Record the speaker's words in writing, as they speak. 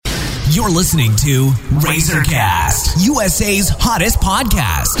You're listening to RazorCast, USA's hottest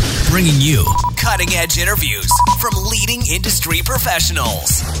podcast, bringing you cutting-edge interviews from leading industry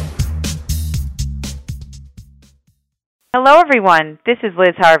professionals. Hello, everyone. This is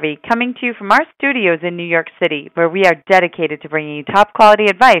Liz Harvey, coming to you from our studios in New York City, where we are dedicated to bringing you top-quality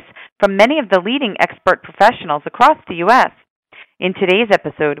advice from many of the leading expert professionals across the U.S. In today's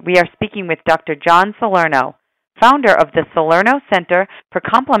episode, we are speaking with Dr. John Salerno, founder of the Salerno Center for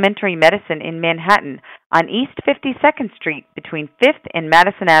Complementary Medicine in Manhattan on East 52nd Street between 5th and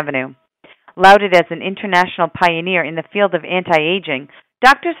Madison Avenue. Lauded as an international pioneer in the field of anti-aging,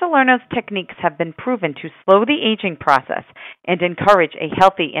 Dr. Salerno's techniques have been proven to slow the aging process and encourage a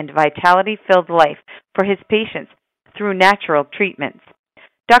healthy and vitality-filled life for his patients through natural treatments.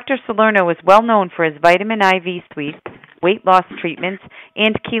 Dr. Salerno is well known for his vitamin IV suite, weight loss treatments,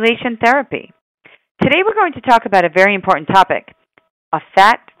 and chelation therapy. Today we're going to talk about a very important topic, a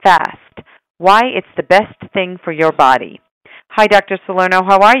fat fast, why it's the best thing for your body. Hi, Dr. Salerno.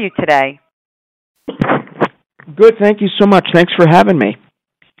 How are you today? Good. Thank you so much. Thanks for having me.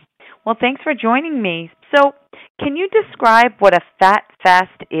 Well, thanks for joining me. So, can you describe what a fat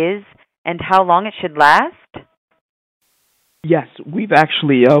fast is and how long it should last? Yes, we've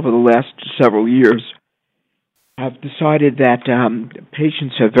actually, over the last several years, have decided that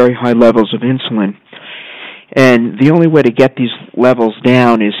patients have very high levels of insulin, and the only way to get these levels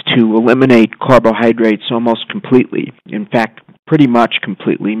down is to eliminate carbohydrates almost completely. In fact, pretty much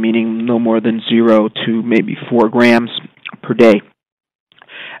completely, meaning no more than 0 to maybe 4 grams per day.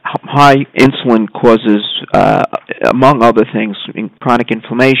 High insulin causes, among other things, chronic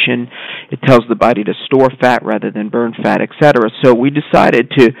inflammation. It tells the body to store fat rather than burn fat, etc. So we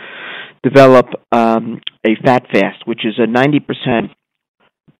decided to develop a fat fast, which is a 90%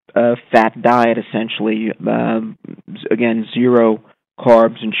 fat diet, essentially. Again, 0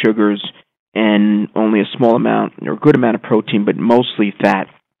 carbs and sugars, and only a small amount or a good amount of protein, but mostly fat.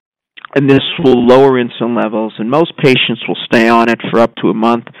 And this will lower insulin levels, and most patients will stay on it for up to a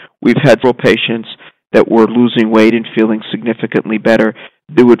month. We've had several patients that were losing weight and feeling significantly better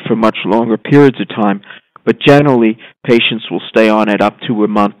do it for much longer periods of time, but generally patients will stay on it up to a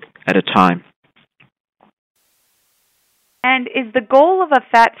month at a time. And is the goal of a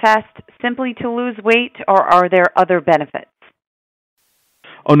fat fast simply to lose weight, or are there other benefits?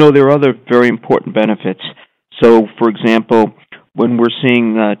 Oh, no, there are other very important benefits. So, for example, when we're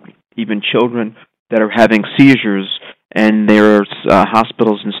seeing even children that are having seizures, and there's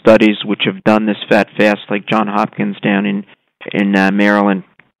hospitals and studies which have done this fat fast, like Johns Hopkins down in Maryland,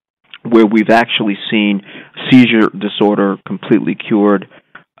 where we've actually seen seizure disorder completely cured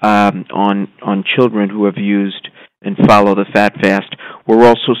on children who have used and follow the fat fast. We're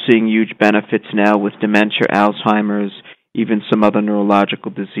also seeing huge benefits now with dementia, Alzheimer's, even some other neurological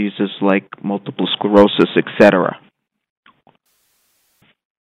diseases like multiple sclerosis, etc.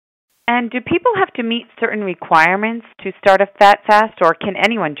 And do people have to meet certain requirements to start a fat fast, or can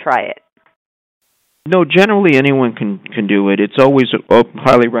anyone try it? No, generally anyone can do it. It's always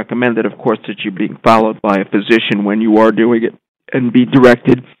highly recommended, of course, that you're being followed by a physician when you are doing it, and be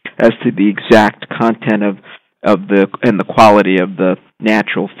directed as to the exact content of the quality of the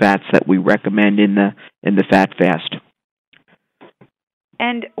natural fats that we recommend in the fat fast.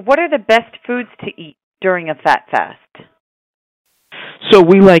 And what are the best foods to eat during a fat fast? So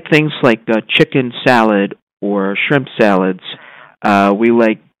we like things like chicken salad or shrimp salads. We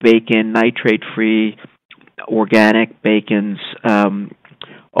like bacon, nitrate-free, organic bacons,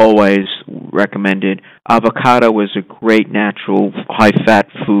 always recommended. Avocado is a great natural high-fat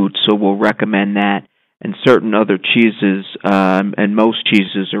food, so we'll recommend that. And certain other cheeses, and most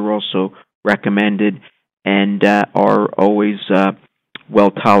cheeses are also recommended and are always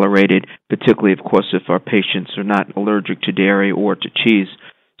well tolerated, particularly, of course, if our patients are not allergic to dairy or to cheese.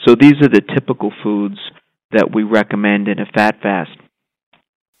 So these are the typical foods that we recommend in a fat fast.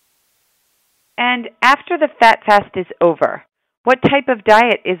 And after the fat fast is over, what type of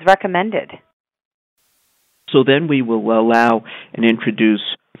diet is recommended? So then we will allow and introduce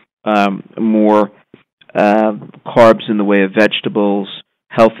more carbs in the way of vegetables,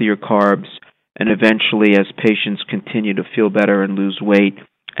 healthier carbs, and eventually, as patients continue to feel better and lose weight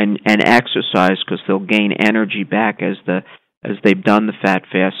and exercise, because they'll gain energy back as they've done the fat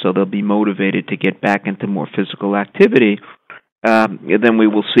fast, so they'll be motivated to get back into more physical activity, then we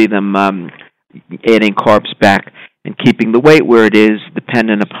will see them adding carbs back and keeping the weight where it is,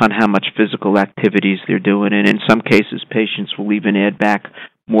 dependent upon how much physical activities they're doing. And in some cases, patients will even add back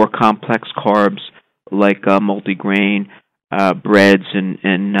more complex carbs like multigrain, breads, and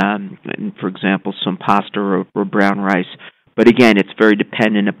for example, some pasta or brown rice. But again, it's very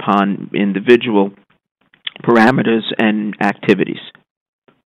dependent upon individual parameters and activities.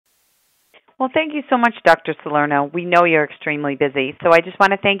 Well, thank you so much, Dr. Salerno. We know you're extremely busy, so I just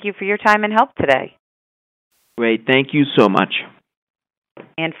want to thank you for your time and help today. Great. Thank you so much.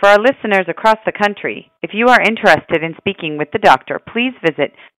 And for our listeners across the country, if you are interested in speaking with the doctor, please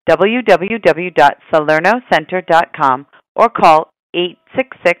visit www.salernocenter.com or call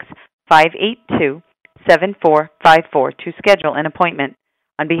 866-582-7454 to schedule an appointment.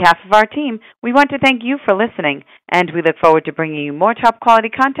 On behalf of our team, we want to thank you for listening, and we look forward to bringing you more top-quality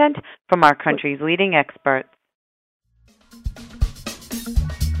content from our country's leading experts.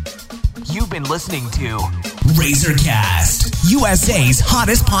 You've been listening to RazorCast, USA's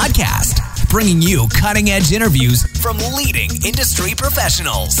hottest podcast, bringing you cutting-edge interviews from leading industry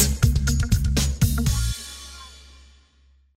professionals.